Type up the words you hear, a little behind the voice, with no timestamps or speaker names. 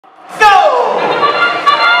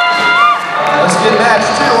get match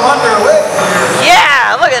 2 underway here.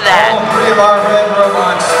 Yeah, look at that. All 3 of our red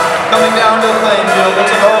robots coming down to the playing field. Looks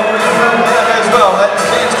like all 3 from them as well. That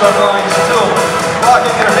sandstone line is still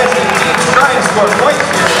blocking their missing teams trying to score points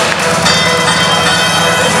here.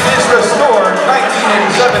 This is restored.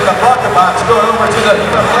 1987, the Brockabots going over to the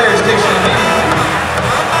human player station.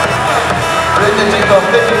 Brendan Depot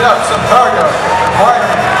picking up some cargo.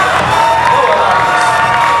 Wiring.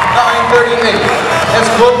 938. That's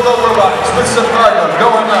Global Robotics with some cargo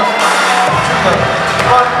going up to the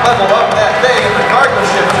front level of that bay, and the cargo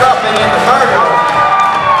ship dropping in the cargo.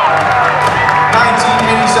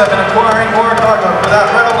 1987 acquiring more cargo for that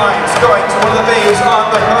Red Alliance, going to one of the bays on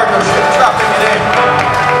the cargo ship, dropping it in.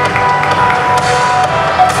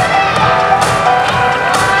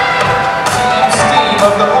 Team Steam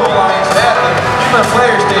of the Blue Alliance at the human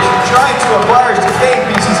player station trying to acquire some game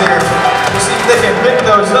pieces here to see if they can pick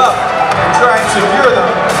those up and try and secure them.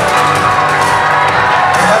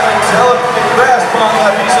 Have a delicate grasp on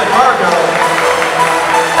that piece of cargo.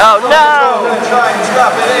 Oh no! We're going to try and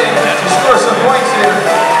drop it in to score some points here.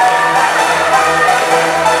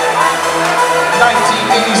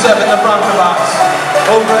 1987, the Brockabots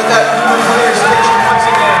over at that human player station once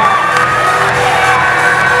again.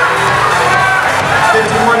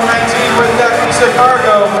 51-19 with that piece of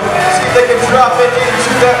cargo. See if they can drop it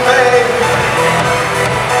into that bay.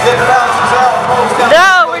 It bounces out almost down.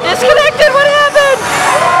 No, we're disconnected. What happened?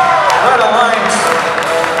 Red Alliance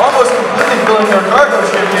almost completely filling their cargo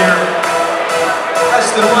ship here. Less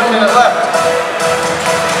than 1 minute left.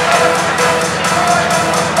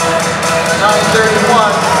 931.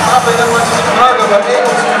 Dropping them onto the cargo, but able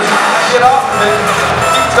to get off of it.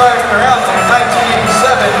 Keep driving around there.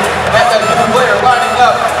 1987. At that human player lining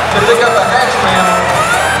up to pick up a hatchman.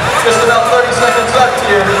 Just about 30 seconds left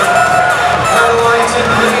here. Red Alliance in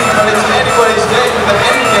the lead, but it's anybody's day with an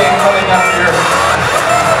end game coming up here.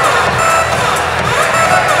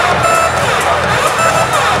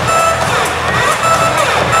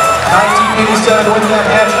 1987 with that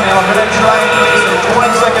hatchman. We're going to try and place it.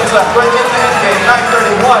 20 seconds left. Right in the end game.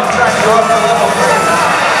 931 trying to go up to level 3.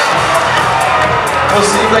 We'll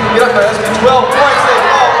see if they can get up there. That's been 12 points. They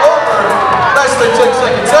fall over. Less than 10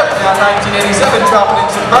 seconds left. Now 1987 dropping in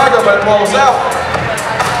some cargo, but it rolls out.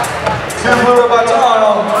 2 blue robots.